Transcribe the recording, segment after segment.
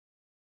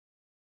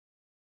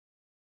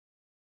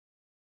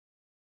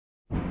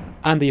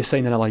Andy, you've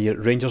signed another year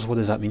at Rangers. What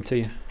does that mean to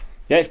you?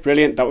 Yeah, it's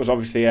brilliant. That was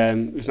obviously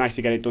it was nice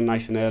to get it done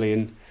nice and early,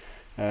 and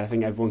I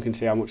think everyone can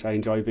see how much I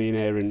enjoy being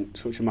here in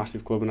such a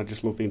massive club, and I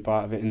just love being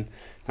part of it. And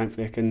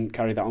thankfully, I can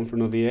carry that on for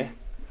another year.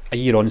 A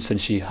year on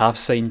since you have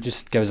signed,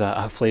 just give us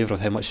a flavour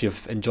of how much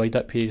you've enjoyed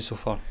that period so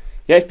far.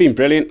 Yeah, it's been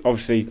brilliant.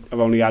 Obviously, I've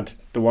only had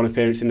the one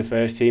appearance in the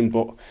first team,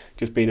 but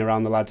just being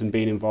around the lads and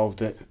being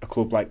involved at a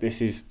club like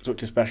this is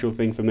such a special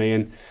thing for me,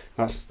 and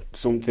that's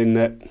something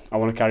that I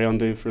want to carry on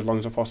doing for as long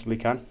as I possibly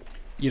can.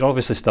 You're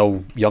obviously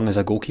still young as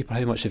a goalkeeper.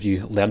 How much have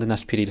you learned in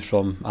this period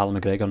from Alan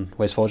McGregor and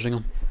Wes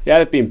Foderingham? Yeah,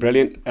 they've been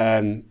brilliant.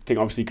 I think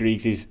obviously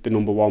Griggs is the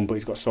number one, but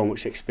he's got so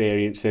much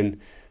experience, and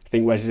I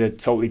think Wes is a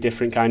totally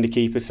different kind of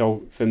keeper.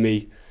 So for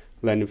me,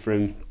 learning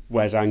from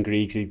Wes and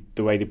Griggs,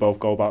 the way they both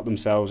go about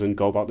themselves and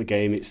go about the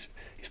game, it's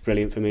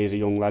brilliant for me as a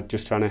young lad,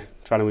 just trying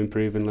to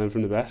improve and learn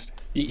from the best.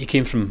 You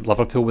came from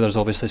Liverpool, where there's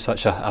obviously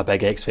such a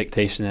big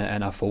expectation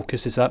and a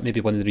focus. Is that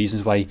maybe one of the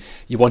reasons why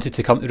you wanted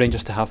to come to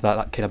Rangers, to have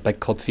that kind of big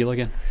club feel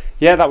again?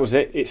 Yeah, that was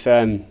it. It's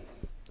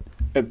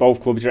at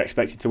both clubs you're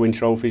expected to win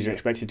trophies, you're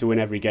expected to win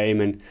every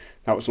game, and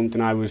that was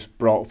something I was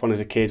brought up on as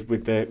a kid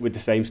with the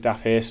same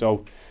staff here.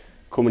 So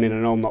coming in, I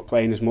know I'm not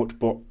playing as much,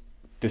 but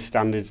the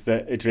standards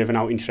that are driven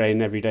out in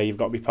training every day, you've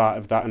got to be part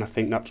of that, and I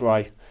think that's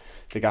why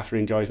the gaffer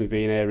enjoys me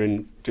being here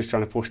and just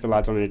trying to push the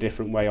lads on in a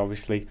different way,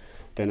 obviously,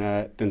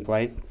 than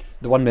playing.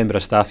 The one member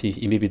of staff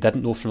you maybe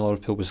didn't know from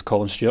Liverpool was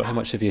Colin Stewart. How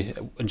much have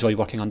you enjoyed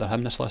working under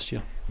him this last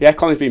year? Yeah,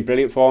 Colin's been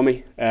brilliant for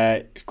me.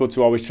 It's good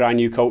to always try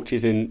new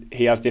coaches, and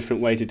he has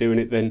different ways of doing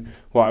it than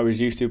what I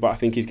was used to, but I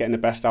think he's getting the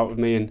best out of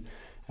me, and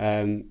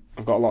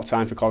I've got a lot of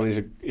time for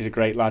Colin. He's a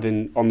great lad,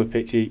 and on the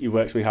pitch he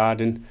works me hard,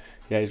 and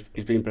yeah,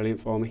 he's been brilliant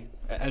for me.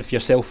 And for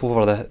yourself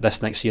over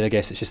this next year, I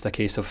guess it's just a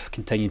case of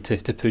continuing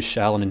to push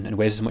Alan and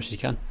Wes as much as you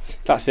can.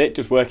 That's it,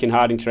 just working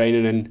hard in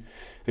training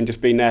and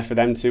just being there for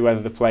them too, whether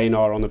they're playing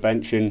or on the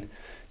bench, and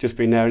just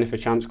being there, and if a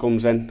chance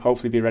comes then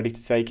hopefully be ready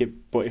to take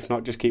it, but if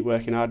not, just keep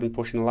working hard and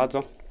pushing the lads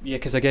on. Yeah,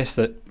 because I guess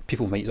that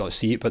people might not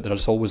see it, but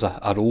there's always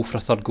a role for a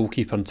third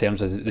goalkeeper in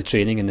terms of the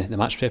training and the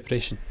match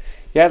preparation.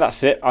 Yeah,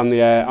 that's it. I'm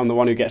the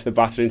one who gets the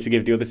battering to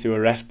give the other two a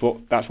rest,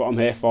 but that's what I'm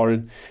here for,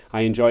 and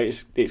I enjoy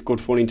it. It's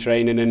good fun in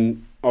training,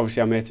 and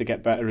obviously I'm here to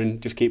get better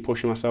and just keep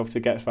pushing myself to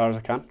get as far as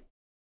I can.